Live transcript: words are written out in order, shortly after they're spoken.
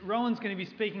Rowan's going to be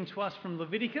speaking to us from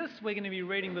Leviticus. We're going to be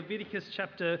reading Leviticus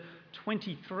chapter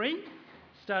 23,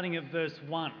 starting at verse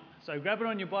 1. So grab it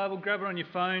on your Bible, grab it on your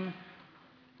phone.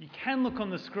 You can look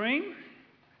on the screen,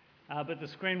 but the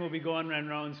screen will be gone when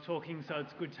Rowan's talking, so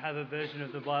it's good to have a version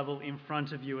of the Bible in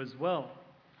front of you as well.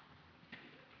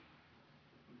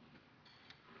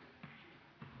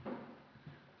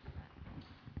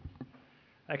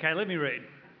 Okay, let me read.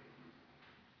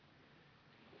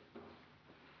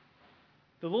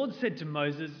 The Lord said to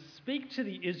Moses, "Speak to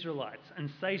the Israelites and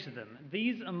say to them,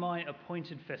 'These are my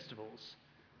appointed festivals,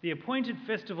 the appointed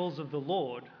festivals of the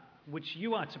Lord, which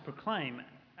you are to proclaim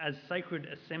as sacred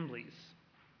assemblies.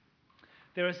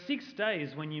 There are 6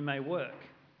 days when you may work,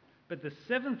 but the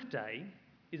 7th day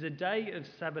is a day of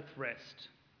Sabbath rest,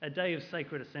 a day of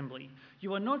sacred assembly.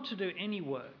 You are not to do any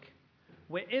work.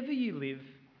 Wherever you live,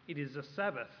 it is a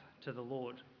Sabbath to the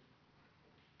Lord.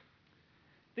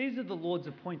 These are the Lord's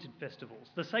appointed festivals,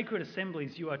 the sacred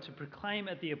assemblies you are to proclaim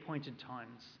at the appointed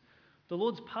times. The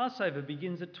Lord's Passover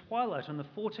begins at twilight on the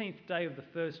 14th day of the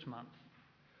first month.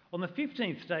 On the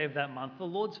 15th day of that month, the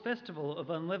Lord's festival of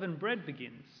unleavened bread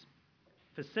begins.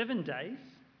 For 7 days,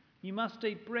 you must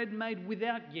eat bread made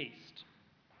without yeast.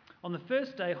 On the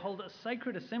first day, hold a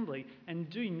sacred assembly and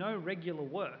do no regular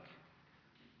work.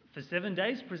 For 7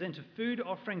 days, present a food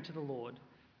offering to the Lord,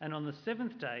 and on the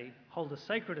 7th day, hold a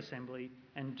sacred assembly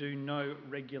and do no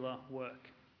regular work."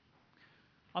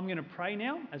 I'm going to pray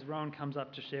now as Rowan comes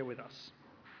up to share with us.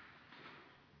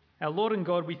 Our Lord and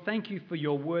God, we thank you for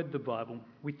your word, the Bible.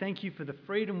 We thank you for the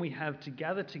freedom we have to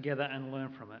gather together and learn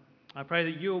from it. I pray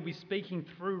that you will be speaking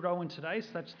through Rowan today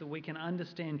such that we can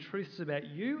understand truths about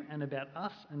you and about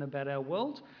us and about our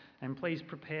world. And please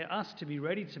prepare us to be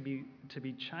ready to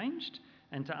be changed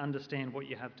and to understand what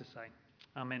you have to say.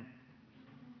 Amen.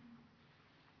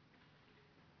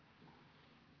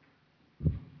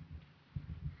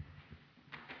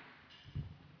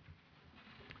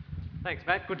 Thanks,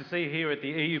 Matt. Good to see you here at the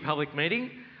EU Public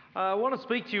Meeting. I want to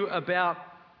speak to you about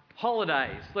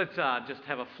holidays. Let's just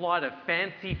have a flight of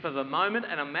fancy for the moment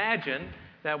and imagine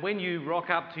that when you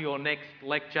rock up to your next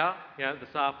lecture,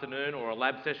 this afternoon or a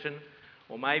lab session,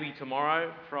 or maybe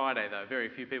tomorrow, Friday though, very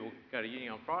few people go to uni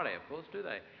on Friday, of course, do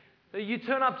they? So you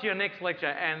turn up to your next lecture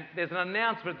and there's an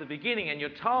announcement at the beginning and you're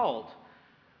told,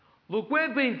 "Look,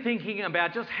 we've been thinking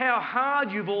about just how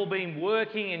hard you've all been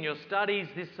working in your studies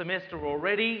this semester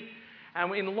already.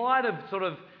 And in light of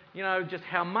just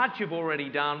how much you've already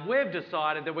done, we've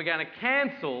decided that we're going to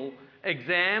cancel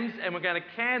exams and we're going to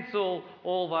cancel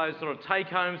all those sort of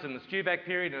take-homes and the STUVAC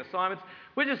period and assignments.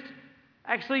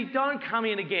 Actually don't come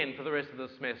in again for the rest of the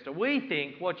semester. We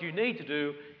think what you need to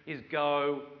do is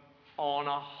go on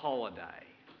a holiday."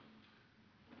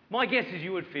 My guess is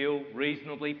you would feel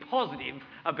reasonably positive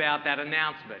about that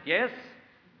announcement, yes?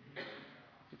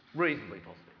 Reasonably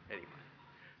positive, anyway.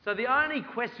 So the only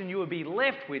question you would be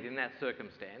left with in that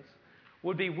circumstance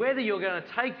would be whether you're going to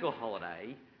take your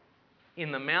holiday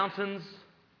in the mountains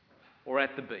or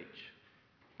at the beach.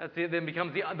 That then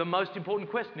becomes the most important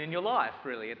question in your life,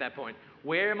 really, at that point.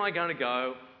 Where am I going to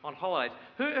go on holidays?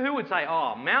 Who would say,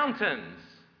 "Oh, mountains"?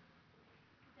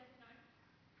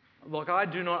 Look, I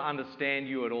do not understand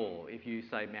you at all if you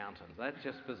say mountains. That's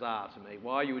just bizarre to me,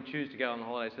 why you would choose to go on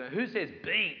holidays. Who says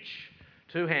beach?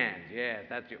 2 hands. Yeah,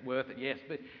 that's worth it, yes.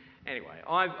 But anyway,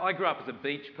 I grew up as a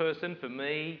beach person. For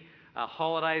me,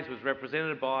 holidays was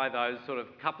represented by those sort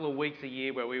of couple of weeks a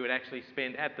year where we would actually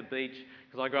spend at the beach,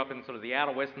 because I grew up in sort of the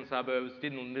outer western suburbs,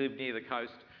 didn't live near the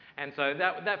coast. And so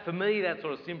that for me, that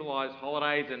sort of symbolised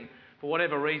holidays, and for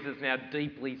whatever reason, it's now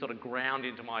deeply sort of ground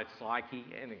into my psyche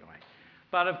anyway.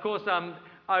 But of course,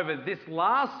 over this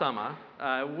last summer,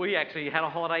 we actually had a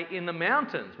holiday in the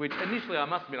mountains, which initially I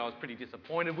must admit I was pretty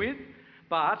disappointed with,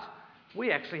 but we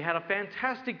actually had a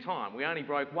fantastic time. We only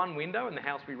broke one window in the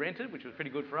house we rented, which was pretty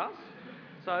good for us.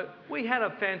 So we had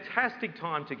a fantastic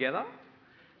time together.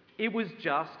 It was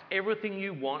just everything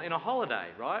you want in a holiday,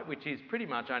 right? Which is pretty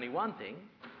much only one thing: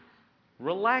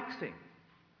 relaxing.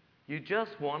 You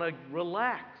just want to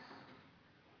relax.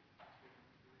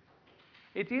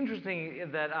 It's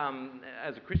interesting that,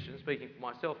 as a Christian, speaking for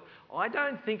myself, I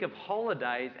don't think of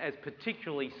holidays as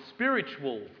particularly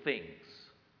spiritual things.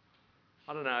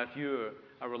 I don't know if you're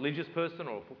a religious person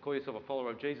or call yourself a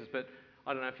follower of Jesus, but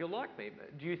I don't know if you're like me.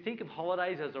 Do you think of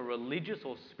holidays as a religious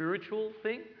or spiritual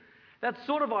thing? That's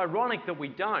sort of ironic that we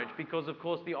don't, because, of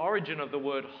course, the origin of the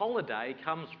word holiday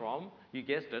comes from, you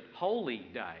guessed it, holy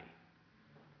day.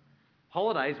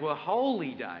 Holidays were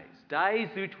holy days, days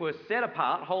which were set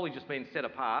apart. Holy just means set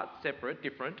apart, separate,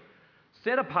 different.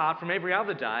 Set apart from every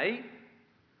other day,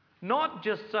 not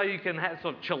just so you can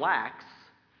sort of chillax,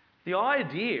 The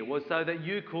idea was so that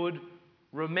you could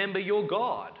remember your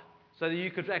God, so that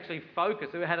you could actually focus.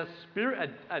 It had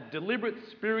a deliberate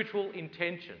spiritual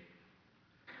intention.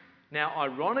 Now,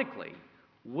 ironically,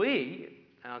 we,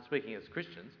 and I'm speaking as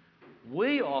Christians,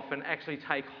 we often actually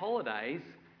take holidays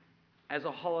as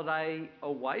a holiday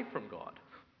away from God.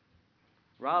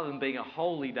 Rather than being a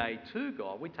holy day to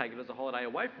God, we take it as a holiday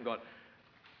away from God.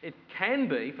 It can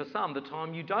be, for some, the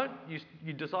time you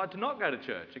decide to not go to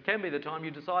church. It can be the time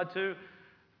you decide to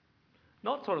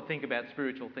not sort of think about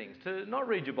spiritual things, to not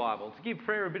read your Bible, to give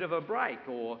prayer a bit of a break,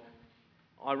 or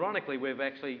ironically, we've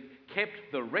actually kept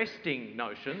the resting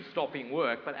notion, stopping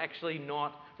work, but actually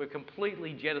we've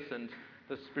completely jettisoned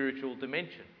the spiritual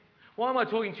dimension. Why am I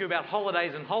talking to you about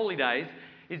holidays and holy days?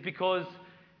 Is because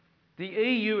the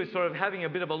EU is sort of having a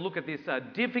bit of a look at this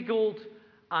difficult,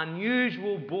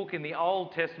 unusual book in the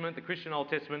Old Testament, the Christian Old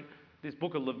Testament, this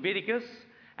book of Leviticus,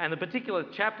 and the particular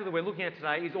chapter that we're looking at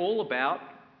today is all about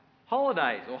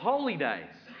holidays or holy days.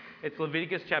 It's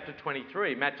Leviticus chapter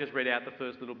 23. Matt just read out the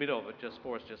first little bit of it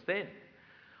for us just then.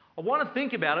 I want to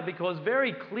think about it because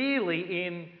very clearly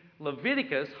in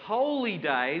Leviticus, holy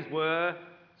days were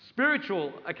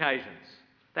spiritual occasions.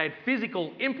 They had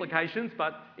physical implications,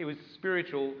 but it was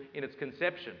spiritual in its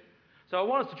conception. So I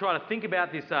want us to try to think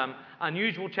about this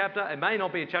unusual chapter. It may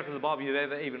not be a chapter of the Bible you've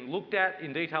ever even looked at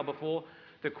in detail before.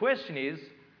 The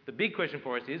big question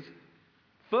for us is,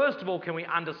 first of all, can we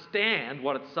understand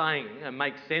what it's saying and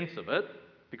make sense of it,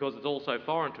 because it's all so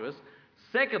foreign to us?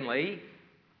 Secondly,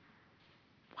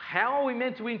 how are we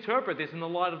meant to interpret this in the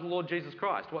light of the Lord Jesus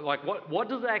Christ? What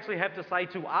does it actually have to say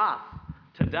to us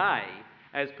today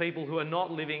as people who are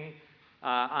not living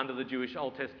under the Jewish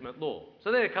Old Testament law?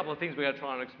 So there are a couple of things we're going to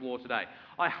try and explore today.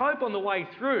 I hope on the way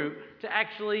through to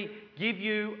actually give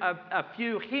you a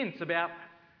few hints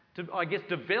to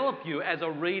develop you as a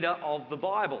reader of the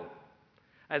Bible,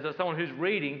 as someone who's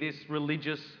reading this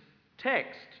religious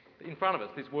text in front of us,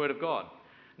 this Word of God.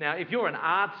 Now, if you're an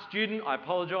art student, I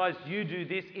apologise, you do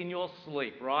this in your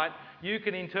sleep, right? You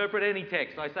can interpret any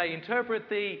text. I say, interpret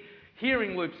the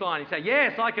hearing loop sign. You say,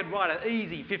 yes, I could write an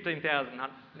easy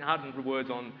 15,100 words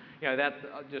on, that.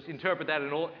 Just interpret that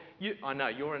and all. I know,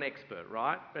 you're an expert,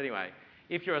 right? But anyway,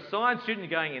 if you're a science student,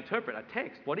 you're going, interpret a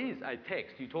text. What is a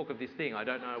text? You talk of this thing. I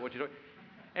don't know what you're talking.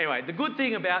 Anyway, the good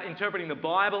thing about interpreting the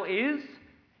Bible is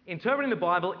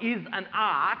an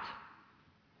art.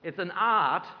 It's an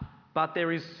art, but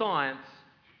there is science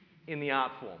in the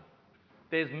art form.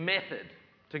 There's method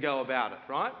to go about it,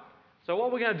 right? So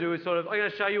what we're going to do is I'm going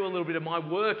to show you a little bit of my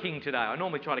working today. I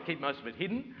normally try to keep most of it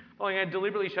hidden, but I'm going to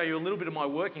deliberately show you a little bit of my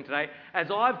working today. As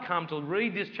I've come to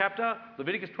read this chapter,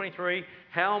 Leviticus 23,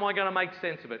 how am I going to make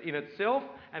sense of it in itself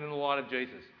and in the light of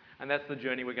Jesus? And that's the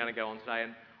journey we're going to go on today.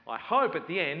 And I hope at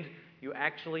the end you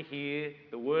actually hear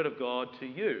the Word of God to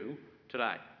you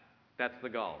today. That's the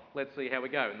goal. Let's see how we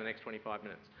go in the next 25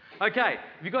 minutes. Okay,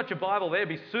 if you've got your Bible there, it'd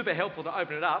be super helpful to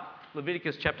open it up.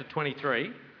 Leviticus chapter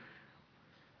 23.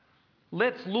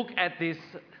 Let's look at this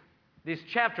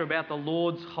chapter about the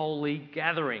Lord's holy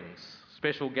gatherings,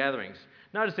 special gatherings.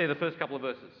 Notice there the first couple of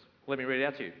verses. Let me read it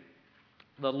out to you.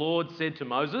 The Lord said to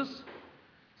Moses,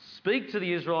 "Speak to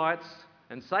the Israelites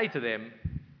and say to them,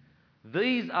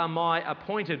 these are my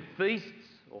appointed feasts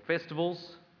or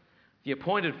festivals, the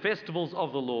appointed festivals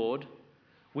of the Lord,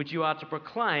 which you are to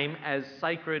proclaim as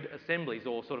sacred assemblies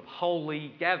or sort of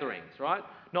holy gatherings," right?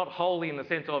 Not holy in the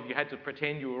sense of you had to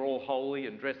pretend you were all holy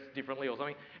and dressed differently or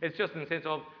something. It's just in the sense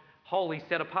of holy,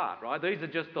 set apart, right? These are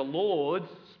just the Lord's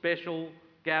special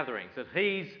gatherings that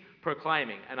He's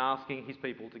proclaiming and asking His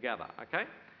people to gather, okay?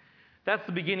 That's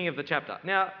the beginning of the chapter.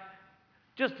 Now,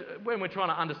 just when we're trying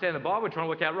to understand the Bible, we're trying to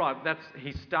work out, right,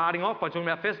 He's starting off by talking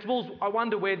about festivals. I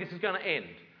wonder where this is going to end.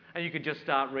 And you could just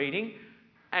start reading.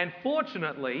 And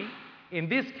fortunately, in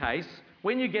this case,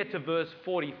 when you get to verse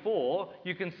 44,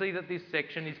 you can see that this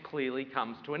section clearly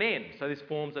comes to an end. So this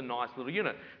forms a nice little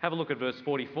unit. Have a look at verse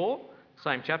 44,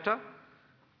 same chapter.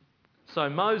 So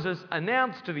Moses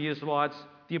announced to the Israelites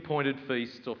the appointed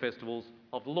feasts or festivals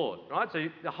of the Lord. Right? So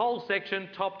the whole section,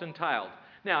 topped and tailed.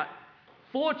 Now,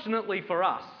 fortunately for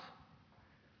us,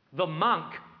 the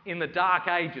monk in the Dark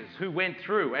Ages who went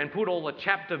through and put all the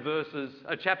chapter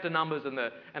numbers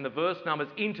and the verse numbers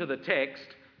into the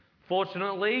text,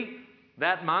 fortunately,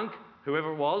 that monk,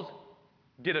 whoever it was,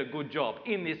 did a good job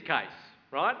in this case,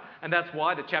 right? And that's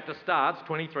why the chapter starts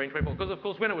 23 and 24. Because, of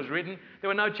course, when it was written, there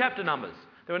were no chapter numbers.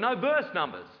 There were no verse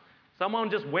numbers.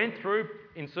 Someone just went through,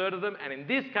 inserted them, and in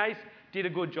this case, did a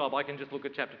good job. I can just look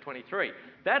at chapter 23.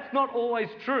 That's not always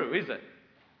true, is it?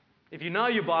 If you know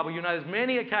your Bible, you know there's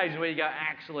many occasions where you go,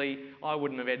 actually, I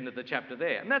wouldn't have ended the chapter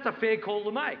there. And that's a fair call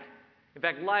to make. In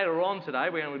fact, later on today,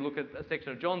 we're going to look at a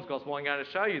section of John's Gospel. I'm going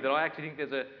to show you that I actually think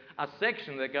there's a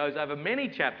section that goes over many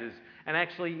chapters and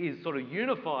actually is sort of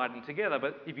unified and together.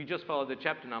 But if you just follow the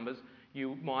chapter numbers,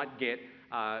 you might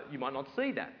not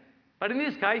see that. But in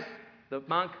this case, the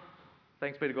monk,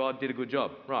 thanks be to God, did a good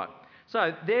job. Right.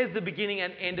 So there's the beginning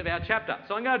and end of our chapter.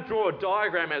 So I'm going to draw a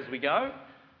diagram as we go.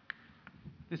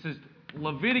 This is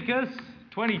Leviticus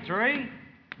 23.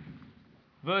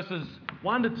 Verses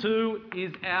 1 to 2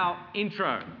 is our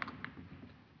intro.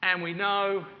 And we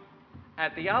know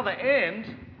at the other end,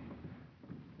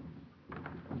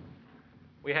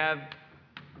 we have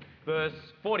verse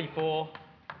 44,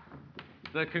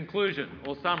 the conclusion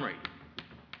or summary.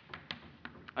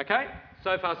 Okay?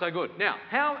 So far, so good. Now,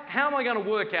 how am I going to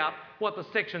work out what the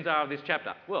sections are of this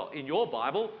chapter? Well, in your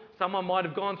Bible, someone might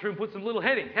have gone through and put some little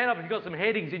headings. Hand up if you've got some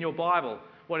headings in your Bible,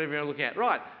 whatever you're looking at.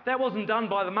 Right, that wasn't done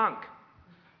by the monk.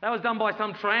 That was done by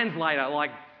some translator like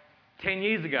 10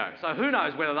 years ago. So who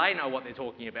knows whether they know what they're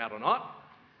talking about or not.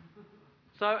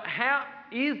 So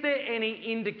is there any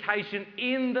indication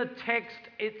in the text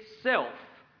itself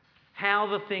how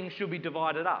the thing should be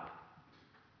divided up?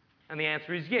 And the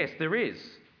answer is yes, there is.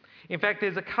 In fact,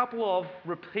 there's a couple of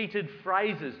repeated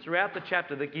phrases throughout the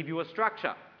chapter that give you a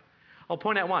structure. I'll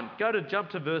point out one. Jump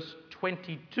to verse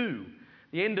 22.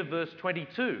 The end of verse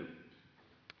 22.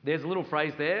 There's a little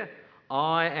phrase there.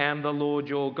 I am the Lord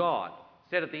your God,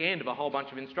 said at the end of a whole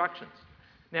bunch of instructions.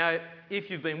 Now, if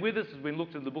you've been with us as we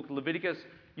looked at the book of Leviticus,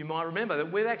 you might remember that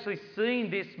we've actually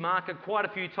seen this marker quite a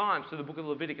few times through the book of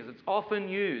Leviticus. It's often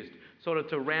used sort of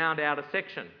to round out a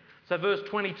section. So verse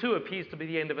 22 appears to be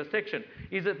the end of a section.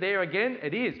 Is it there again?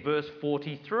 It is. Verse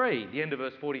 43, the end of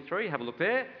verse 43, have a look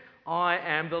there. I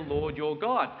am the Lord your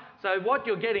God. So what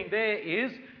you're getting there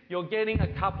is you're getting a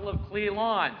couple of clear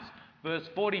lines. Verse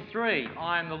 43,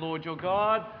 I am the Lord your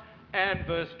God, and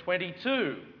verse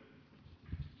 22.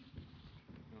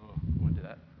 Oh, I won't do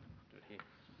that. Do it here.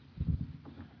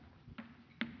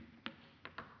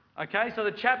 Okay, so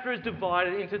the chapter is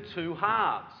divided into two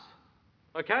halves.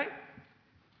 Okay?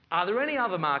 Are there any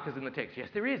other markers in the text? Yes,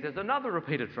 there is. There's another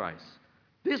repeated phrase.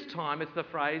 This time it's the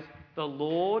phrase, the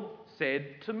Lord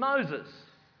said to Moses.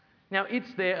 Now,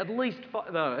 it's there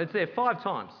it's there 5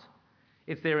 times.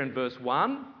 It's there in verse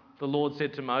 1. The Lord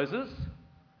said to Moses.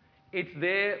 It's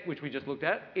there, which we just looked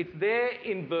at. It's there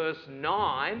in verse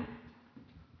 9.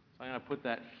 So I'm going to put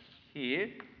that here.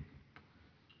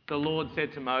 The Lord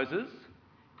said to Moses.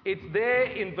 It's there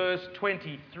in verse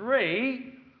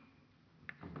 23.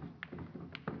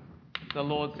 The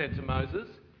Lord said to Moses.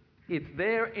 It's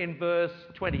there in verse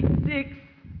 26.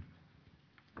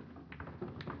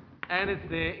 And it's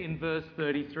there in verse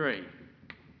 33.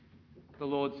 The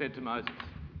Lord said to Moses.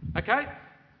 Okay?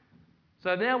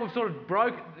 So now we've sort of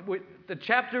the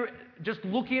chapter, just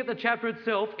looking at the chapter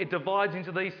itself, it divides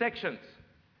into these sections.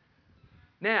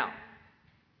 Now,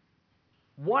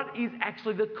 what is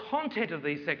actually the content of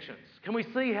these sections? Can we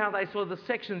see how the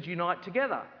sections unite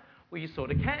together? Well, you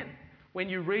sort of can. When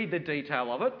you read the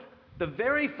detail of it, the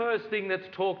very first thing that's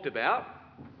talked about,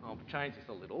 I'll change this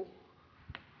a little.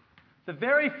 The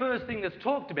very first thing that's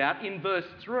talked about in verse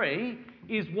 3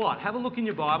 is what? Have a look in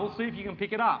your Bible, see if you can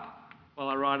pick it up while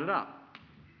I write it up.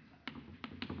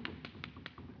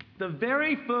 The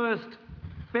very first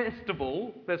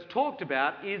festival that's talked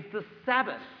about is the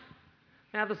Sabbath.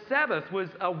 Now, the Sabbath was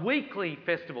a weekly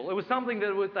festival. It was something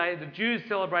that the Jews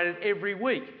celebrated every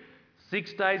week.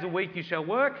 6 days a week you shall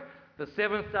work. The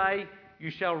 7th day you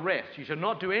shall rest. You shall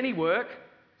not do any work.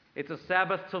 It's a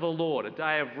Sabbath to the Lord, a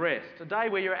day of rest. A day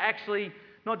where you're actually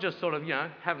not just sort of,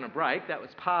 having a break, that was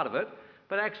part of it,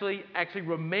 but actually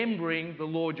remembering the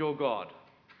Lord your God.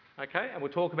 Okay? And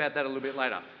we'll talk about that a little bit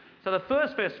later. So the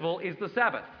first festival is the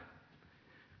Sabbath.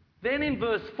 Then in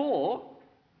verse 4,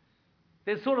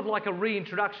 there's sort of like a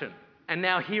reintroduction. And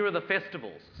now here are the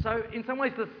festivals. So in some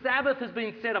ways the Sabbath has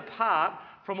been set apart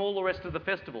from all the rest of the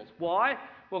festivals. Why?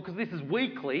 Well, because this is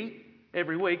weekly,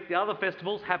 every week. The other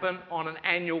festivals happen on an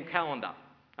annual calendar.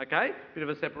 Okay? Bit of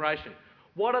a separation.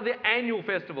 What are the annual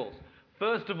festivals?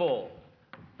 First of all,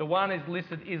 the one is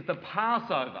listed is the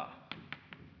Passover,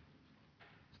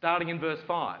 starting in verse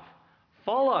 5.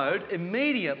 Followed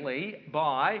immediately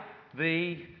by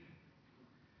the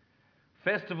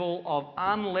festival of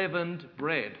unleavened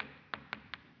bread.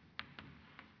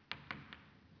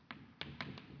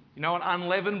 You know what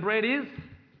unleavened bread is?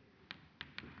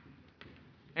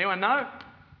 Anyone know?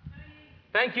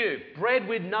 Thank you. Bread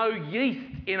with no yeast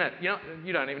in it.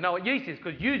 You don't even know what yeast is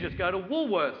because you just go to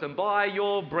Woolworths and buy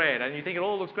your bread and you think it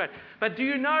all looks great. But do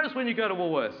you notice when you go to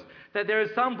Woolworths that there is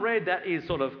some bread that is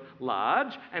sort of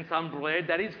large and some bread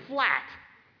that is flat?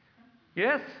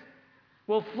 Yes?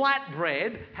 Well,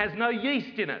 flatbread has no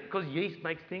yeast in it because yeast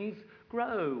makes things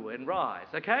grow and rise,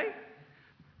 okay?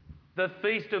 The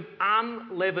Feast of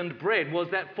Unleavened Bread was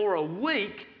that for a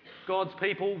week, God's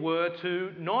people were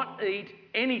to not eat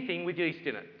anything with yeast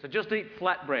in it. So just eat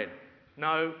flat bread,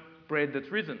 no bread that's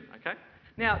risen, okay?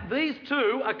 Now, these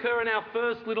two occur in our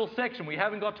first little section. We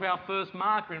haven't got to our first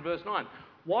marker in verse 9.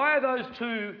 Why are those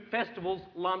two festivals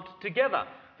lumped together?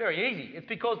 Very easy. It's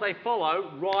because they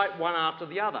follow right one after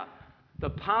the other. The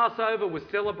Passover was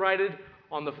celebrated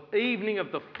on the evening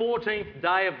of the 14th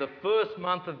day of the first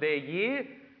month of their year,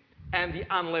 and the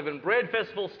Unleavened Bread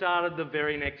Festival started the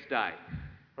very next day.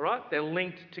 All right? They're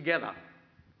linked together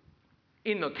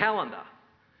in the calendar.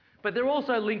 But they're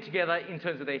also linked together in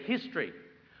terms of their history.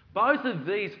 Both of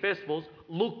these festivals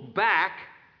look back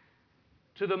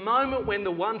to the moment when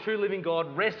the one true living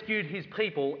God rescued his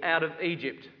people out of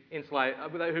Egypt, where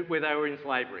they were in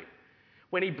slavery.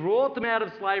 When he brought them out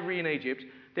of slavery in Egypt,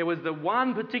 there was the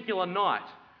one particular night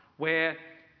where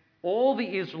all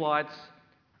the Israelites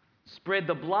spread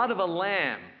the blood of a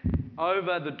lamb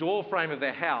over the doorframe of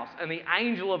their house, and the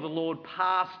angel of the Lord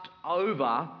passed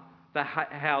over the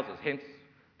houses, hence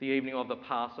the evening of the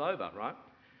Passover, right?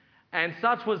 And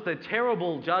such was the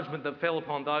terrible judgment that fell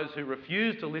upon those who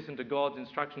refused to listen to God's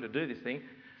instruction to do this thing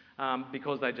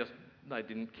because they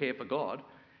didn't care for God.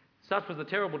 Such was the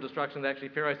terrible destruction that actually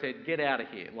Pharaoh said, get out of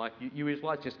here. Like, you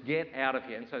Israelites, just get out of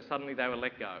here. And so suddenly they were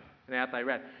let go, and out they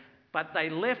ran. But they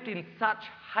left in such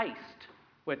haste,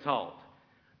 we're told,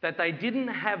 that they didn't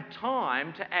have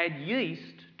time to add yeast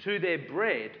to their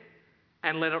bread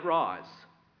and let it rise.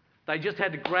 They just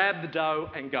had to grab the dough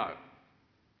and go.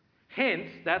 Hence,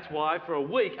 that's why for a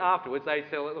week afterwards they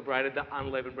celebrated the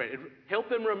unleavened bread. It helped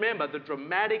them remember the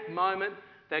dramatic moment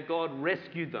that God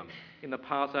rescued them in the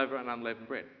Passover and unleavened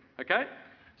bread. Okay?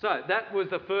 So that was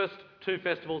the first two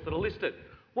festivals that are listed.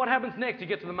 What happens next? You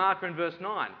get to the marker in verse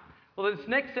 9. Well, this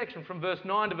next section from verse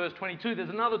 9 to verse 22, there's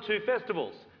another two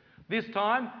festivals. This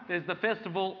time, there's the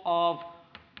festival of,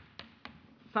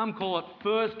 some call it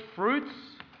first fruits,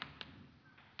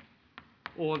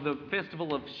 or the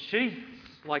festival of sheaths,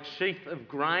 like sheath of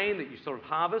grain that you sort of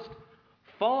harvest,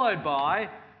 followed by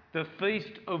the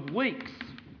Feast of Weeks.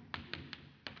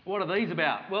 What are these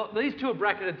about? Well, these two are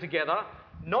bracketed together,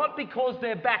 not because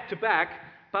they're back to back,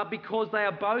 but because they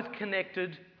are both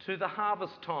connected to the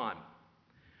harvest time.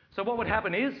 So what would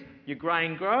happen is, your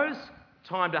grain grows,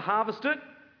 time to harvest it,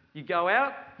 you go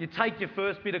out, you take your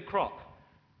first bit of crop.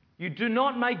 You do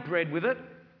not make bread with it,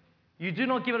 you do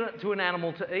not give it to an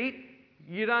animal to eat,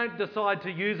 you don't decide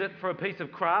to use it for a piece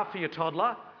of craft for your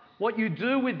toddler. What you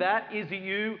do with that is that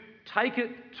you take it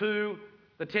to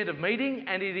the tent of meeting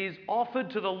and it is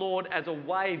offered to the Lord as a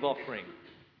wave offering.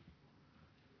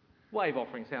 Wave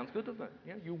offering sounds good, doesn't it?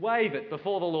 Yeah? You wave it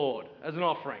before the Lord as an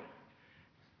offering.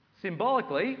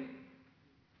 Symbolically,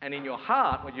 and in your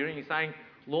heart, what you're doing is saying,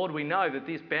 Lord, we know that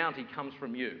this bounty comes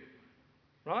from you.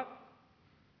 Right?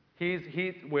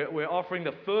 We're offering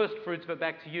the first fruits of it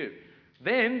back to you.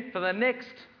 Then, for the next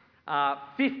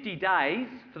 50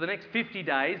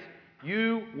 days,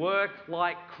 you work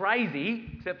like crazy,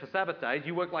 except for Sabbath days,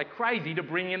 you work like crazy to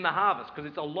bring in the harvest, because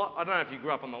it's a lot. I don't know if you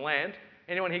grew up on the land.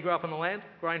 Anyone here grew up on the land?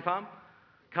 Grain farm?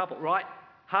 Couple, right?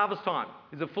 Harvest time.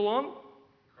 Is it full on?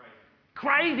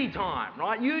 Crazy time,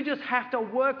 right? You just have to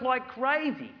work like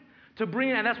crazy to bring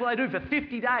it in. And that's what they do for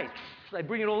 50 days. They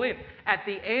bring it all in. At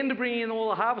the end of bringing in all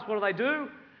the harvest, what do?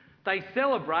 They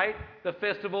celebrate the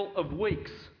Festival of Weeks.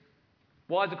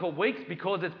 Why is it called Weeks?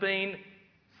 Because it's been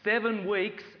 7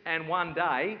 weeks and 1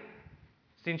 day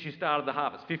since you started the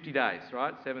harvest. 50 days,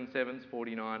 right? 7 sevens,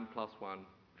 49 plus 1,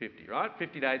 50, right?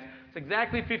 50 days. So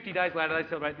exactly 50 days later, they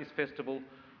celebrate this Festival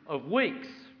of Weeks,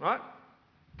 right?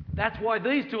 That's why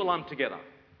these two are lumped together.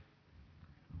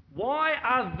 Why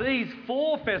are these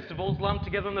 4 festivals lumped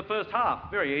together in the first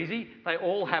half? Very easy. They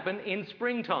all happen in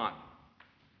springtime.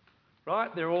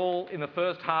 Right? They're all in the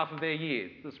first half of their year,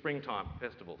 the springtime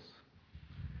festivals.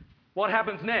 What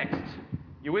happens next?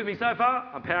 You with me so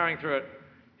far? I'm powering through it.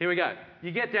 Here we go.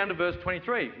 You get down to verse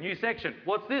 23, new section.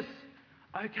 What's this?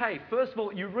 Okay, first of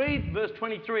all, you read verse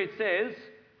 23, it says,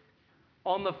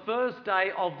 on the first day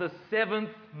of the 7th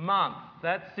month.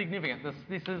 That's significant.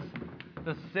 This is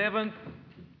the 7th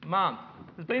month.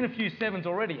 There's been a few sevens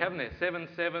already, haven't there? 7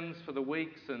 sevens for the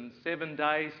weeks and 7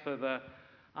 days for the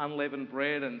unleavened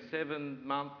bread and 7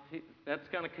 months. That's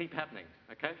going to keep happening,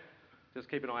 okay? Just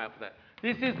keep an eye out for that.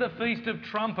 This is the Feast of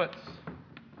Trumpets.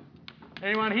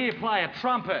 Anyone here play a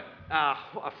trumpet,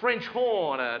 a French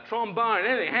horn, a trombone,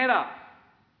 anything? Hand up.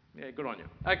 Yeah, good on you.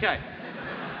 Okay.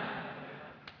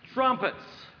 Trumpets.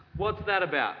 What's that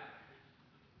about?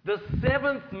 The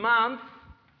 7th month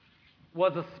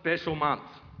was a special month,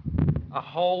 a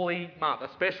holy month,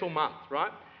 a special month,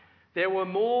 right? There were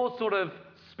more sort of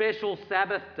special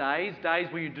Sabbath days, days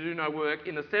where you do no work,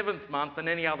 in the 7th month than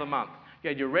any other month. You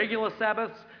had your regular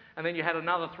Sabbaths, and then you had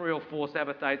another 3 or 4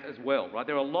 Sabbath days as well, right?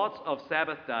 There are lots of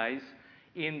Sabbath days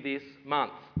in this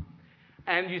month.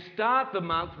 And you start the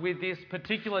month with this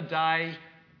particular day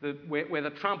where the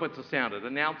trumpets are sounded,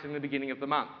 announcing the beginning of the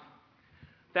month.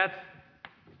 That's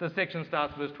the section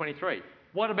starts verse 23.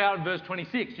 What about verse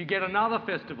 26? You get another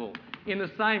festival in the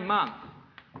same month,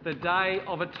 the Day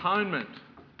of Atonement.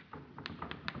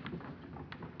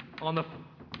 On the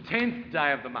 10th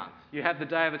day of the month, you have the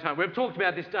Day of Atonement. We've talked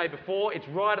about this day before. It's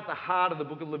right at the heart of the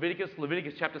book of Leviticus,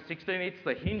 Leviticus chapter 16. It's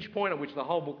the hinge point at which the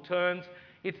whole book turns.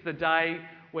 It's the day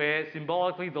where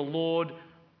symbolically the Lord,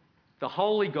 the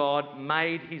holy God,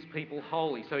 made his people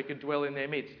holy so he could dwell in their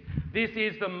midst. This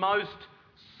is the most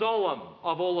solemn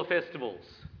of all the festivals,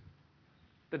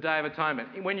 the Day of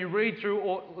Atonement. When you read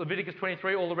through Leviticus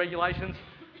 23, all the regulations,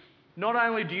 not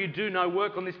only do you do no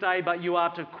work on this day, but you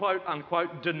are to, quote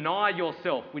unquote, deny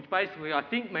yourself, which basically I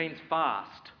think means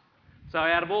fast. So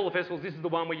out of all the festivals, this is the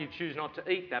one where you choose not to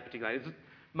eat that particular day. It's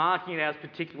marking it as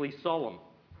particularly solemn.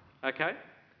 Okay?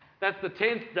 That's the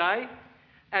 10th day.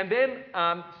 And then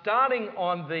starting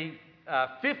on the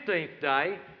 15th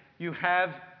day, you have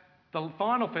the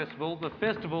final festival, the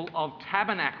Festival of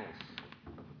Tabernacles.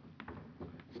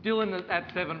 Still in that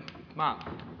 7th month.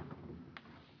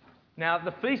 Now,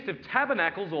 the Feast of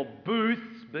Tabernacles, or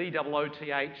booths,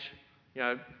 B-O-O-T-H,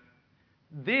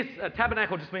 this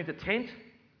tabernacle just means a tent.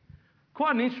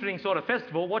 Quite an interesting sort of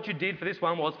festival. What you did for this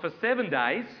one was, for 7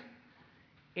 days,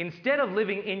 instead of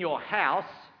living in your house,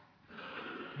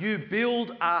 you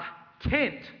build a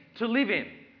tent to live in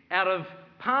out of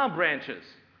palm branches.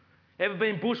 Ever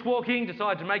been bushwalking,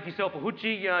 decided to make yourself a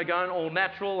hoochie, going all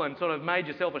natural and sort of made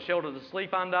yourself a shelter to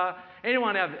sleep under?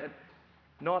 Anyone have...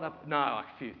 Not up... No, a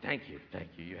few. Thank you,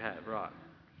 you have, right.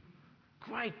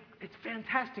 Great, it's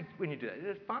fantastic when you do that. Is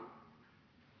it fun?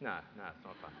 No, it's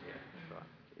not fun. Yeah, that's right.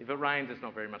 If it rains, it's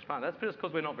not very much fun. That's just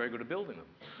because we're not very good at building them.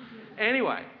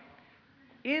 Anyway,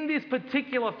 in this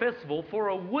particular festival, for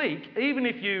a week, even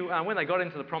if you, when they got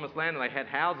into the Promised Land and they had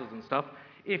houses and stuff,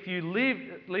 if you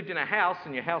lived in a house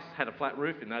and your house had a flat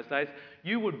roof in those days,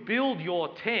 you would build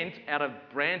your tent out of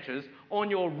branches on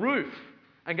your roof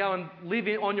and go and live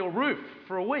on your roof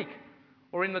for a week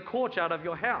or in the courtyard of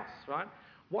your house, right?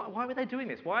 Why were they doing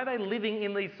this? Why are they living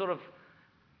in these sort of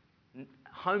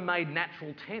homemade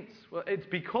natural tents? Well, it's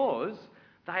because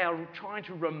they are trying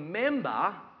to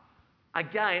remember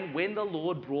again when the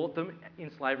Lord brought them in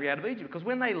slavery out of Egypt. Because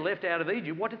when they left out of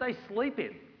Egypt, what did they sleep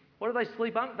in? What did they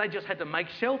sleep under? They just had to make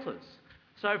shelters.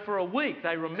 So for a week,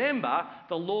 they remember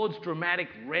the Lord's dramatic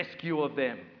rescue of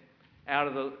them out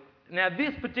of the... Now,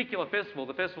 this particular festival,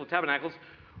 the Festival of Tabernacles,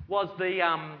 was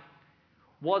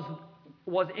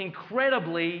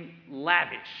incredibly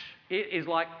lavish. It is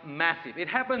like massive. It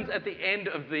happens at the end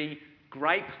of the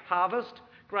grape harvest.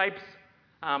 Grapes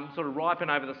sort of ripen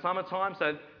over the summertime,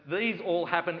 so these all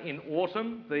happen in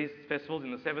autumn, these festivals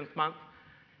in the 7th month.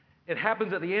 It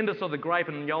happens at the end of sort of the grape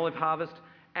and the olive harvest,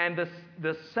 and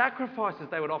the sacrifices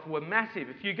they would offer were massive.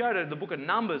 If you go to the book of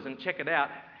Numbers and check it out,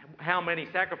 how many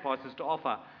sacrifices to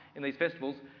offer in these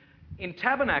festivals. In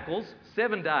Tabernacles,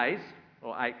 7 days,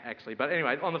 or 8 actually, but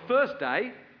anyway, on the first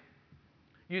day,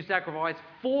 you sacrifice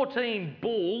 14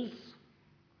 bulls,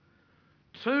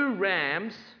 2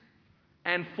 rams,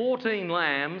 and 14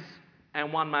 lambs,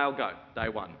 and 1 male goat, day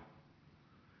 1.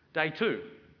 Day 2,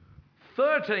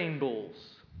 13 bulls,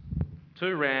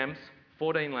 2 rams,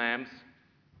 14 lambs,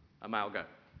 a male goat.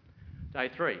 Day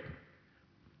 3,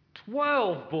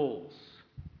 12 bulls,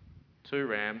 2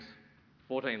 rams,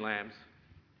 14 lambs,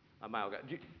 a male goat.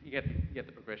 You get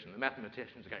the progression. The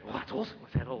mathematicians are going, well, that's awesome.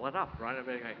 Let's add all that up, right?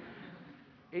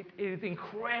 It is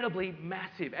incredibly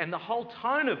massive. And the whole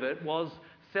tone of it was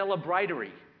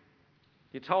celebratory.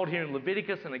 You're told here in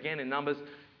Leviticus and again in Numbers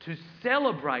to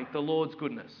celebrate the Lord's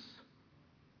goodness.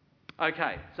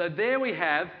 Okay, so there we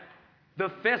have the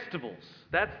festivals.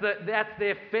 That's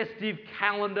their festive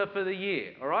calendar for the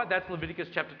year. All right, that's Leviticus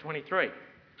chapter 23.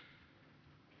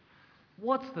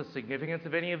 What's the significance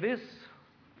of any of this?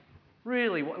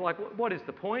 Really, what is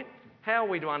the point? How are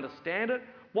we to understand it?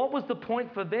 What was the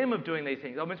point for them of doing these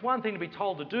things? I mean, it's one thing to be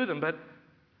told to do them, but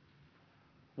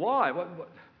why?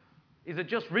 Is it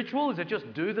just ritual? Is it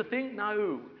just do the thing?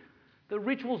 No. The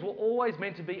rituals were always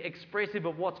meant to be expressive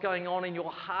of what's going on in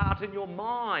your heart and your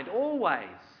mind, always.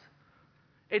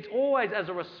 It's always as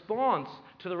a response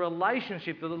to the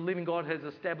relationship that the living God has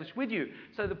established with you.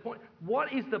 So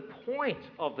what is the point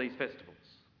of these festivals?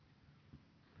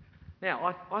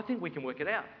 Now, I think we can work it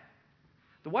out.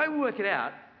 The way we work it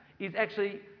out is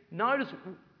actually notice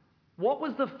what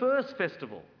was the first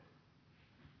festival?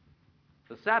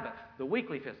 The Sabbath, the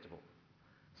weekly festival.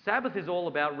 Sabbath is all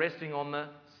about resting on the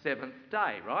seventh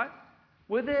day, right?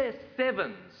 Were there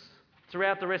sevens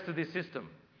throughout the rest of this system?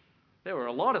 There were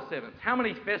a lot of sevens. How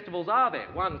many festivals are there?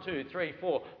 1, 2, 3,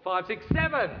 4, 5, 6,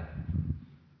 7.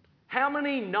 How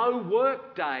many no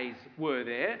work days were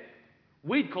there?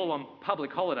 We'd call them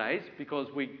public holidays because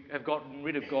we have gotten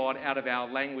rid of God out of our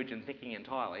language and thinking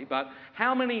entirely. But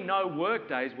how many no work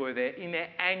days were there in their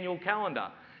annual calendar?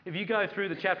 If you go through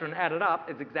the chapter and add it up,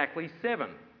 it's exactly 7.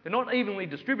 They're not evenly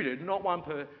distributed, not one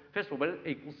per festival, but it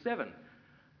equals 7.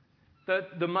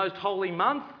 The most holy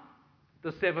month,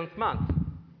 the 7th month.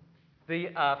 The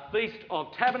Feast of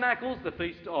Tabernacles, the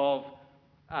Feast of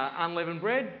Unleavened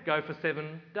Bread, go for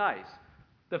 7 days.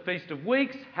 The Feast of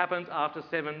Weeks happens after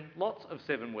lots of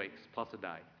 7 weeks plus a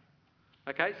day.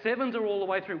 Okay, 7s are all the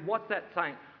way through. What's that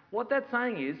saying? What that's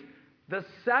saying is the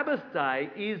Sabbath day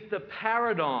is the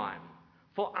paradigm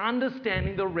for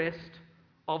understanding the rest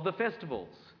of the festivals.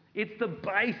 It's the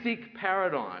basic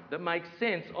paradigm that makes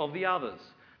sense of the others.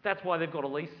 That's why they've got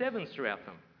at least 7s throughout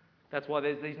them. That's why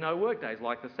there's these no work days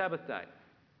like the Sabbath day.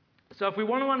 So if we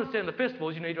want to understand the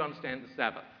festivals, you need to understand the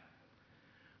Sabbath.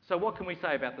 So what can we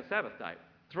say about the Sabbath day?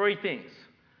 3 things.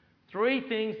 3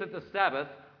 things that the Sabbath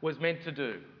was meant to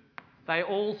do. They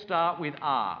all start with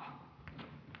R.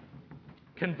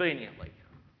 Conveniently.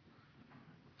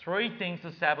 3 things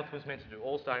the Sabbath was meant to do,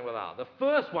 all starting with R. The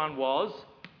first one was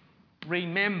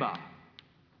remember.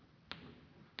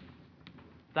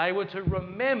 They were to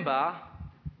remember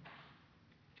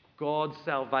God's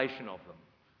salvation of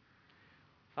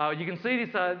them. You can see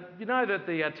this, you know that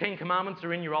the 10 Commandments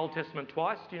are in your Old Testament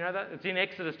twice. Do you know that? It's in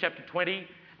Exodus chapter 20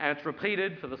 and it's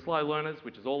repeated for the slow learners,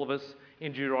 which is all of us,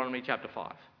 in Deuteronomy chapter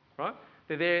 5. Right?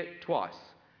 They're there twice.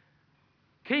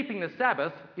 Keeping the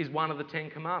Sabbath is one of the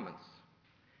 10 Commandments.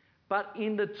 But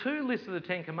in the 2 lists of the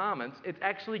 10 Commandments, it's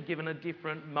actually given a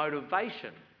different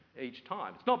motivation each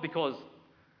time. It's not because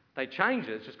they changed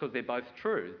it, it's just because they're both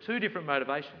true. 2 different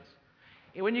motivations.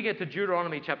 When you get to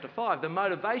Deuteronomy chapter 5, the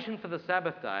motivation for the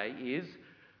Sabbath day is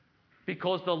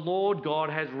because the Lord God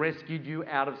has rescued you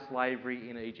out of slavery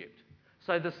in Egypt.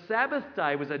 So the Sabbath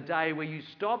day was a day where you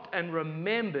stopped and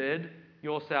remembered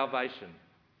your salvation,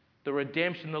 the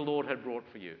redemption the Lord had brought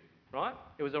for you, right?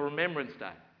 It was a remembrance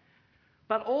day.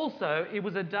 But also, it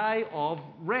was a day of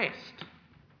rest.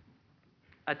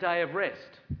 A day of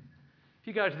rest. If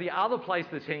you go to the other place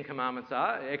the 10 Commandments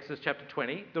are, Exodus chapter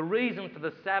 20, the reason for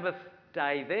the Sabbath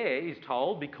day there is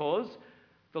told because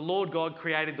the Lord God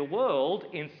created the world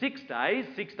in 6 days.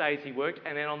 6 days he worked,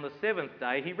 and then on the 7th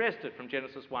day he rested, from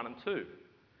Genesis 1 and 2.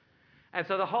 And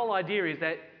so the whole idea is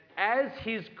that as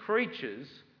his creatures,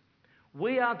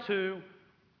 we are to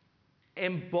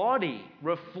embody,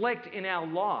 reflect in our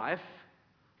life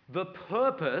the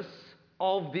purpose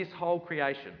of this whole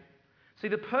creation. See,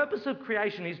 the purpose of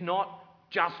creation is not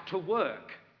just to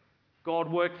work.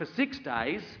 God worked for 6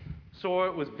 days, saw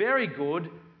it was very good,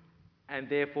 and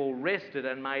therefore rested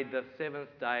and made the 7th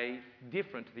day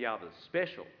different to the others,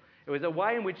 special. It was a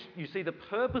way in which you see the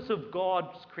purpose of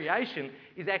God's creation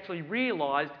is actually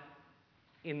realised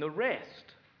in the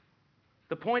rest.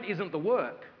 The point isn't the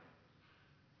work.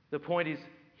 The point is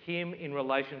him in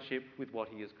relationship with what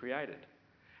he has created.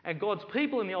 And God's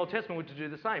people in the Old Testament were to do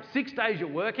the same. 6 days you're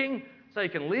working so you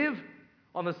can live.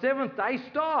 On the 7th day,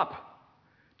 stop.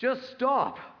 Just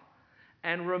stop.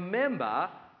 And remember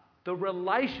the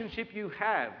relationship you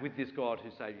have with this God who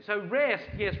saved you. So rest,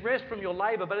 yes, rest from your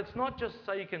labour, but it's not just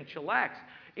so you can chillax.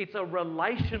 It's a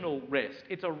relational rest.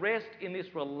 It's a rest in this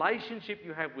relationship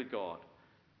you have with God.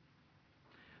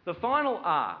 The final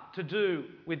R to do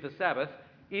with the Sabbath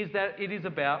is that it is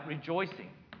about rejoicing.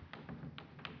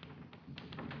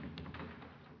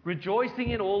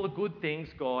 Rejoicing in all the good things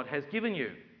God has given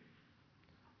you.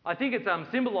 I think it's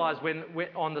symbolised when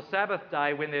on the Sabbath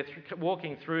day, when they're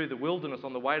walking through the wilderness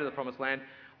on the way to the Promised Land.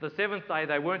 The 7th day,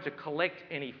 they weren't to collect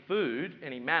any food,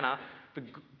 any manna, but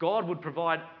God would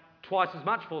provide twice as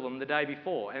much for them the day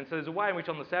before. And so there's a way in which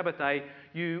on the Sabbath day,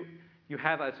 you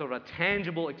have a sort of a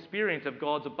tangible experience of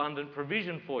God's abundant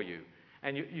provision for you.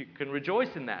 And you can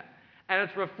rejoice in that. And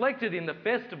it's reflected in the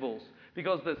festivals,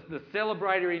 because the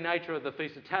celebratory nature of the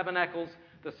Feast of Tabernacles,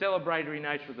 the celebratory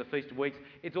nature of the Feast of Weeks,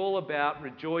 it's all about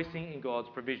rejoicing in God's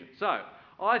provision. So,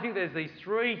 I think there's these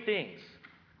 3 things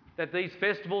that these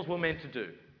festivals were meant to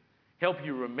do. Help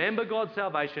you remember God's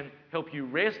salvation, help you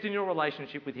rest in your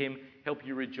relationship with him, help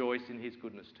you rejoice in his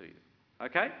goodness to you.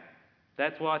 Okay?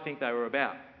 That's what I think they were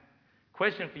about.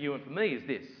 Question for you and for me is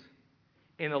this.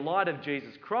 In the light of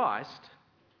Jesus Christ,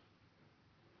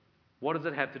 What does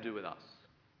it have to do with us?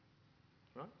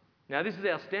 Right? Now, this is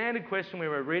our standard question when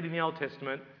we're reading the Old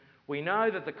Testament. We know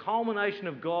that the culmination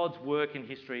of God's work in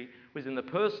history was in the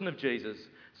person of Jesus.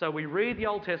 So we read the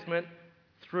Old Testament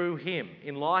through him,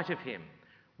 in light of him.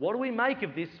 What do we make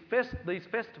of these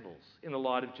festivals in the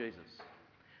light of Jesus?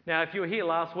 Now, if you were here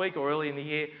last week or early in the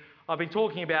year, I've been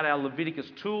talking about our Leviticus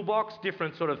toolbox,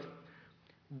 different sort of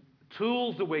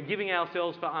tools that we're giving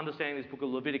ourselves for understanding this book of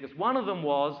Leviticus. One of them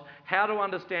was how to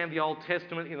understand the Old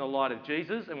Testament in the light of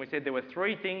Jesus, and we said there were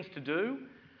three things to do.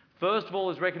 First of all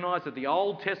is recognise that the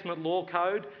Old Testament law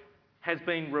code has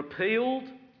been repealed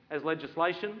as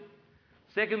legislation.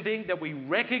 Second thing, that we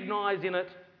recognise in it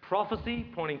prophecy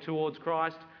pointing towards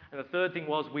Christ. And the third thing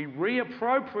was we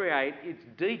reappropriate its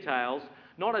details,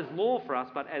 not as law for us,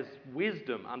 but as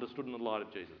wisdom understood in the light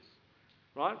of Jesus.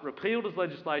 Right? Repealed as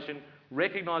legislation,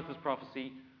 recognised as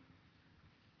prophecy,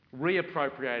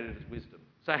 reappropriated as wisdom.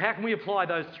 So how can we apply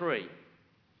those three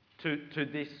to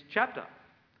this chapter?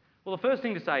 Well, the first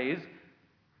thing to say is,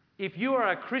 if you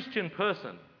are a Christian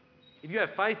person, if you have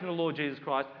faith in the Lord Jesus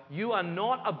Christ, you are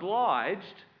not obliged,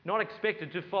 not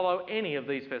expected to follow any of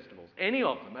these festivals, any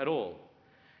of them at all.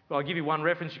 Well, I'll give you one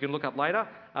reference you can look up later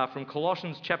from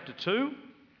Colossians chapter 2,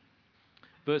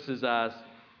 verses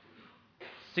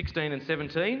 16 and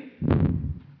 17.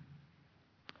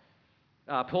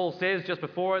 Paul says just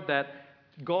before it that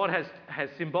God has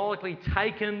symbolically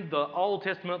taken the Old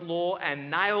Testament law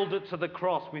and nailed it to the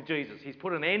cross with Jesus. He's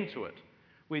put an end to it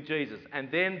with Jesus. And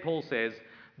then Paul says,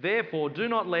 therefore, do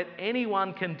not let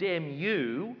anyone condemn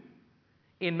you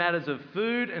in matters of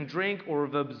food and drink or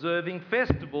of observing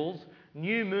festivals,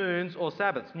 new moons or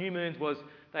Sabbaths. New moons was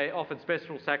they offered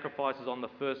special sacrifices on the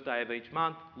first day of each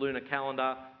month. Lunar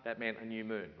calendar, that meant a new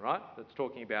moon, right? That's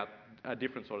talking about a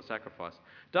different sort of sacrifice.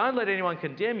 Don't let anyone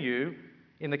condemn you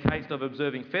in the case of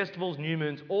observing festivals, new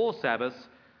moons or Sabbaths.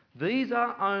 These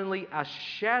are only a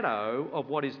shadow of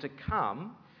what is to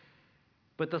come,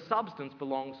 but the substance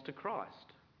belongs to Christ.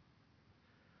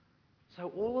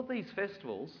 So all of these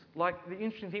festivals, like the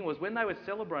interesting thing was when they were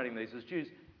celebrating these as Jews,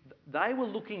 they were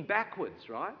looking backwards,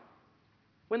 right?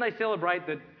 When they celebrate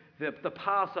the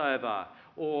Passover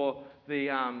or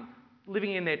the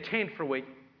living in their tent for a week,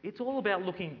 it's all about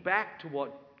looking back to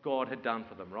what God had done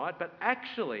for them, right? But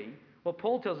actually, what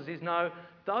Paul tells us is no,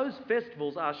 those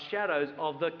festivals are shadows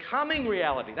of the coming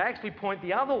reality. They actually point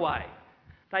the other way.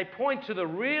 They point to the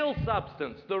real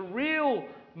substance, the real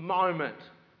moment,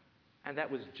 and that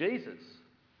was Jesus.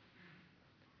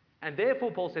 And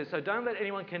therefore, Paul says, so don't let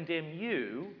anyone condemn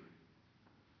you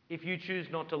if you choose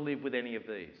not to live with any of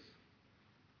these.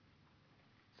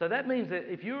 So that means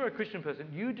that if you're a Christian person,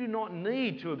 you do not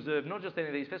need to observe not just any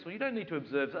of these festivals, you don't need to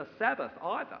observe a Sabbath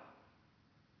either.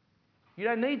 You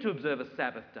don't need to observe a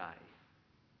Sabbath day.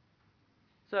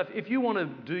 So if you want to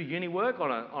do uni work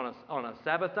on a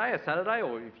Sabbath day, a Saturday,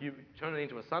 or if you turn it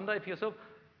into a Sunday for yourself,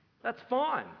 that's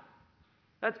fine.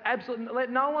 That's absolutely, let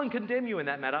no one condemn you in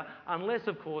that matter, unless,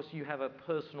 of course, you have a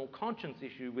personal conscience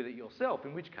issue with it yourself,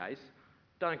 in which case,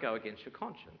 don't go against your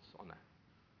conscience on that.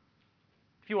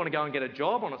 If you want to go and get a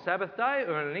job on a Sabbath day,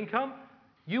 earn an income,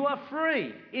 you are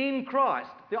free in Christ.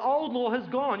 The old law has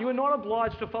gone. You are not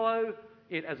obliged to follow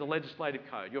it as a legislative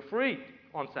code. You're free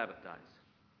on Sabbath days.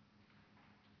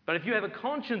 But if you have a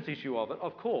conscience issue of it,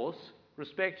 of course,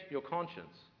 respect your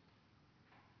conscience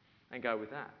and go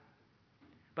with that.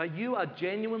 But you are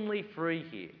genuinely free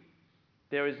here.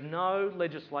 There is no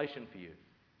legislation for you.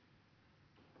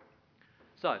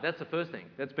 So that's the first thing.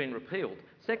 That's been repealed.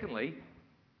 Secondly,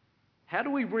 how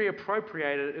do we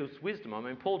reappropriate it as wisdom? I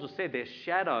mean, Paul just said they're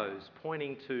shadows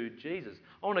pointing to Jesus.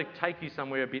 I want to take you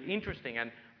somewhere a bit interesting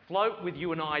and float with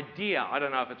you an idea. I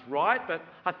don't know if it's right, but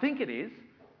I think it is.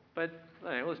 But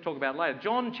anyway, let's talk about it later.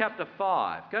 John chapter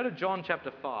 5. Go to John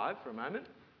chapter 5 for a moment.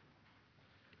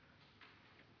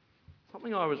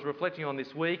 Something I was reflecting on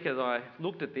this week as I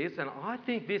looked at this, and I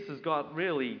think this has got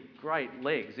really great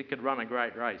legs. It could run a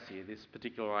great race here, this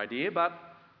particular idea, but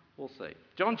we'll see.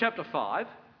 John chapter 5.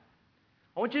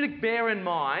 I want you to bear in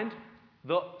mind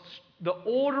the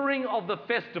ordering of the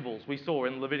festivals we saw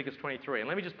in Leviticus 23. And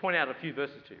let me just point out a few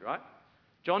verses to you, right?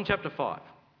 John chapter 5.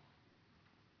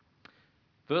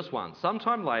 Verse 1.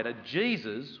 Sometime later,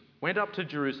 Jesus went up to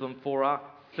Jerusalem for a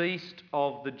feast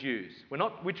of the Jews.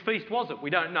 Which feast was it? We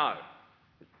don't know.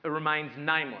 It remains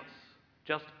nameless.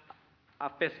 Just a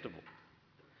festival.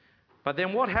 But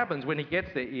then what happens when he gets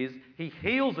there is he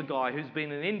heals a guy who's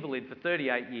been an invalid for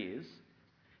 38 years.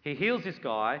 He heals this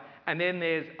guy, and then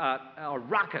there's a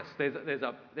ruckus. There's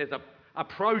a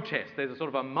protest. There's a sort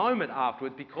of a moment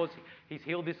afterwards because he's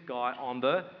healed this guy on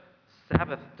the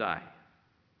Sabbath day.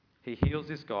 He heals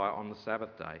this guy on the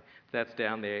Sabbath day. That's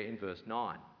down there in verse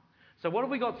 9. So what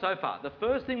have we got so far? The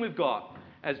first thing we've got,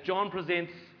 as John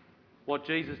presents what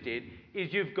Jesus did,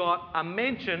 is you've got a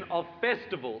mention of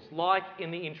festivals, like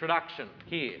in the introduction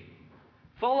here,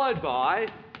 followed by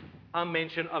a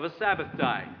mention of a Sabbath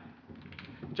day.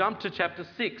 Jump to chapter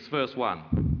 6, verse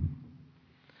 1.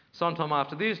 Sometime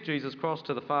after this, Jesus crossed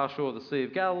to the far shore of the Sea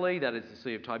of Galilee, that is the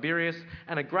Sea of Tiberias,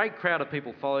 and a great crowd of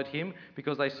people followed him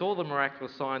because they saw the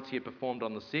miraculous signs he had performed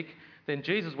on the sick. Then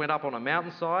Jesus went up on a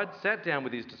mountainside, sat down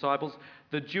with his disciples.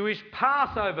 The Jewish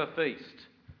Passover feast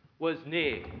was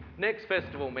near. Next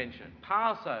festival mentioned,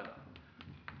 Passover.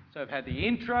 So we've had the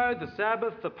intro, the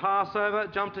Sabbath, the Passover.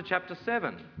 Jump to chapter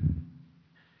 7.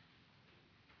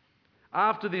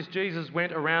 After this, Jesus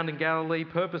went around in Galilee,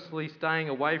 purposely staying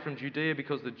away from Judea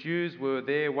because the Jews were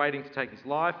there waiting to take his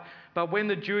life. But when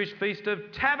the Jewish Feast of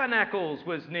Tabernacles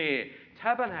was near,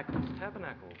 Tabernacles.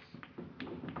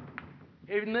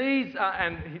 In these,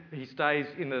 and he stays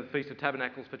in the Feast of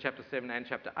Tabernacles for chapter 7 and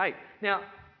chapter 8. Now,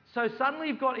 so suddenly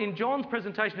you've got, in John's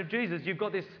presentation of Jesus, you've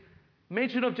got this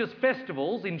mention of just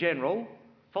festivals in general,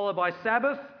 followed by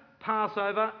Sabbath,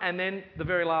 Passover, and then the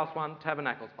very last one,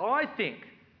 Tabernacles. I think,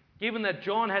 given that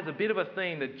John has a bit of a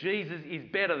theme that Jesus is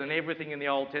better than everything in the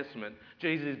Old Testament,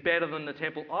 Jesus is better than the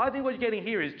temple, I think what you're getting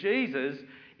here is Jesus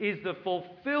is the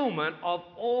fulfillment of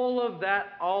all of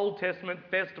that Old Testament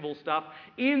festival stuff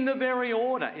in the very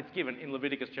order it's given in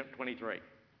Leviticus chapter 23.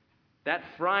 That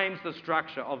frames the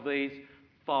structure of these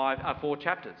 4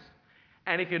 chapters.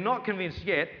 And if you're not convinced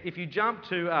yet, if you jump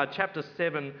to chapter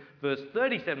 7, verse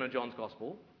 37 of John's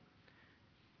Gospel,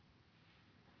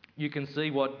 you can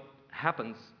see what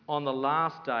happens on the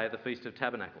last day of the Feast of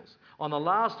Tabernacles. On the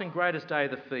last and greatest day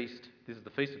of the feast, this is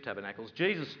the Feast of Tabernacles,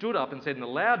 Jesus stood up and said in a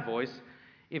loud voice,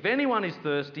 "If anyone is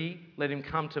thirsty, let him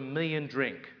come to me and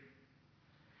drink."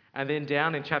 And then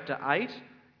down in chapter 8,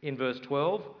 in verse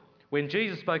 12, when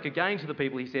Jesus spoke again to the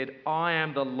people, he said, "I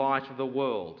am the light of the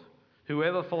world.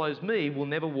 Whoever follows me will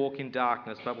never walk in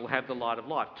darkness, but will have the light of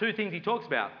life." 2 things he talks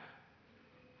about.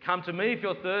 Come to me if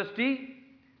you're thirsty.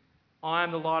 I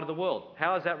am the light of the world.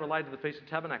 How is that related to the Feast of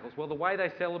Tabernacles? Well, the way they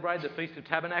celebrated the Feast of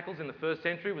Tabernacles in the first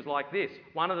century was like this.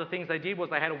 One of the things they did was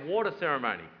they had a water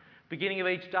ceremony. Beginning of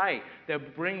each day, they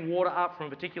would bring water up from a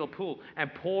particular pool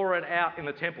and pour it out in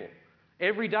the temple.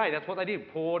 Every day, that's what they did,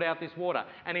 poured out this water.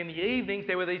 And in the evenings,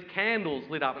 there were these candles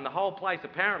lit up, and the whole place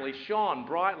apparently shone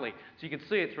brightly, so you could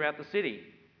see it throughout the city.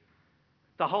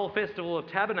 The whole festival of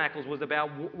Tabernacles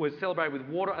was celebrated with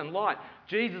water and light.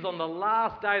 Jesus, on the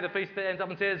last day of the feast, stands up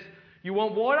and says, "You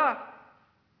want water?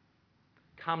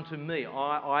 Come to me.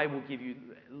 I will give you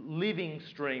living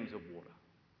streams of water."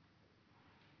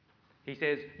 He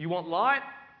says, "You want light?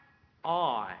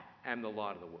 I am the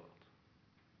light of the world."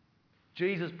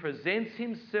 Jesus presents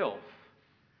himself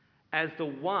as the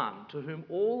one to whom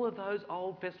all of those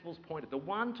old festivals pointed, the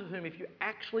one to whom, if you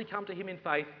actually come to him in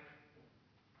faith,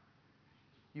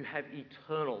 you have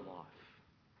eternal life.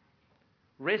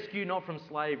 Rescue not from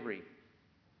slavery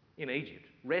in Egypt,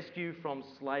 rescue from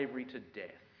slavery to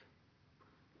death.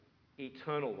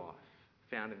 Eternal life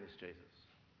found in this Jesus.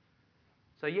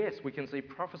 So yes, we can see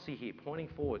prophecy here pointing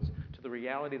forwards to the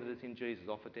reality that is in Jesus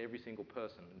offered to every single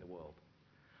person in the world.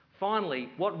 Finally,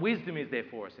 what wisdom is there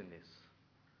for us in this?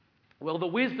 Well, the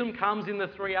wisdom comes in the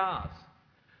 3 R's.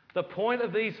 The point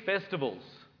of these festivals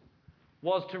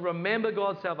was to remember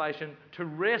God's salvation, to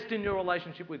rest in your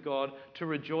relationship with God, to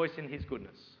rejoice in his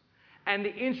goodness. And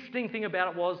the interesting thing about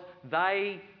it was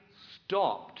they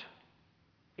stopped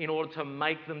in order to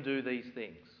make them do these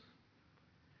things.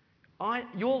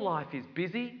 Your life is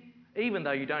busy, even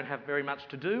though you don't have very much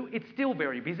to do. It's still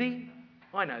very busy.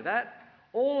 I know that.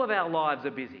 All of our lives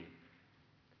are busy.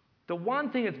 The one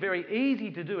thing that's very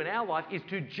easy to do in our life is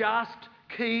to just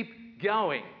keep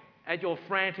going at your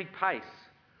frantic pace.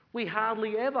 We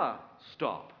hardly ever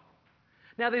stop.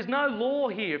 Now, there's no law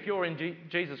here if you're in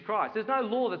Jesus Christ. There's no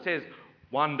law that says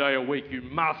 1 day a week you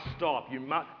must stop.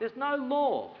 There's no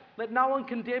law. Let no one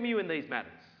condemn you in these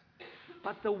matters.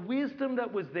 But the wisdom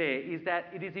that was there is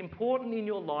that it is important in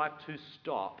your life to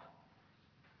stop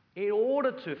in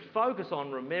order to focus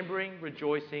on remembering,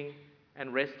 rejoicing,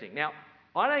 and resting. Now,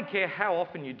 I don't care how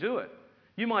often you do it.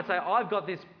 You might say, "I've got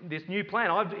this new plan.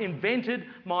 I've invented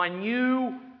my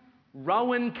new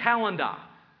Rowan calendar.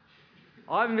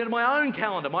 I've invented my own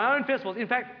calendar, my own festivals." In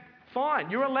fact, fine,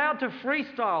 you're allowed to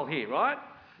freestyle here, right?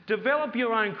 Develop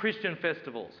your own Christian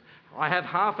festivals. I have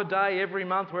half a day every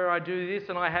month where I do this,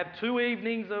 and I have 2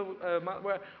 evenings a month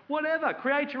where... Whatever,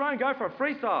 create your own, go for it,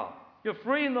 freestyle. You're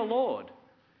free in the Lord.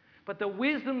 But the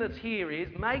wisdom that's here is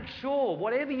make sure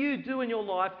whatever you do in your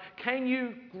life, can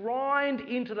you grind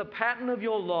into the pattern of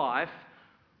your life,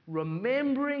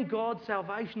 remembering God's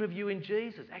salvation of you in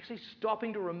Jesus, actually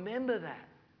stopping to remember that,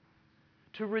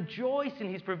 to rejoice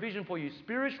in his provision for you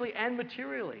spiritually and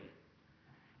materially,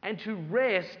 and to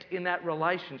rest in that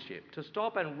relationship, to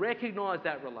stop and recognise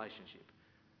that relationship,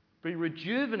 be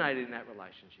rejuvenated in that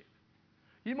relationship.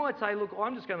 You might say, look,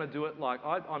 I'm just going to do it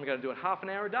I'm going to do it half an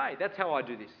hour a day. That's how I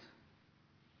do this.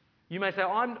 You may say,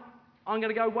 I'm going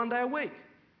to go 1 day a week.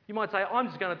 You might say, I'm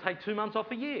just going to take 2 months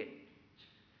off a year.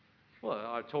 Well,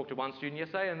 I talked to one student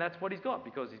yesterday and that's what he's got,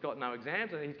 because he's got no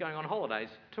exams and he's going on holidays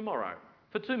tomorrow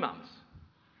for 2 months.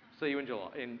 See you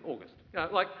in August.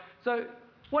 So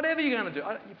whatever you're going to do,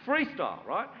 freestyle,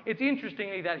 right? It's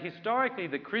interesting that historically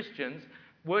the Christians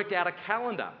worked out a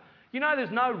calendar. You know,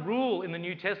 there's no rule in the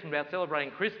New Testament about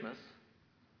celebrating Christmas.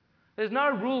 There's no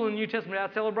rule in the New Testament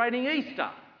about celebrating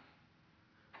Easter.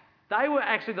 They were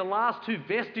actually the last two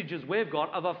vestiges we've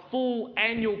got of a full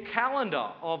annual calendar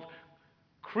of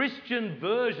Christian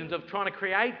versions of trying to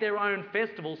create their own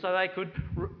festivals so they could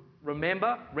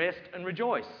remember, rest and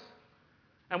rejoice.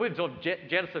 And we've sort of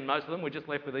jettisoned most of them. We're just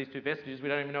left with these two vestiges. We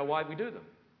don't even know why we do them.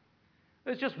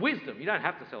 It's just wisdom. You don't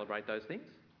have to celebrate those things.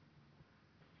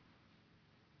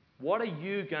 What are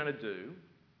you going to do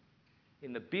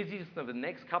in the busiest of the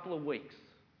next couple of weeks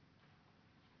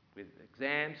with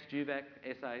exams, STUVAC,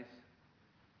 essays,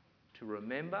 to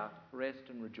remember, rest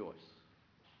and rejoice?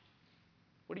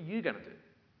 What are you going to do?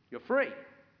 You're free.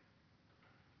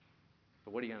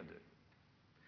 But what are you going to do?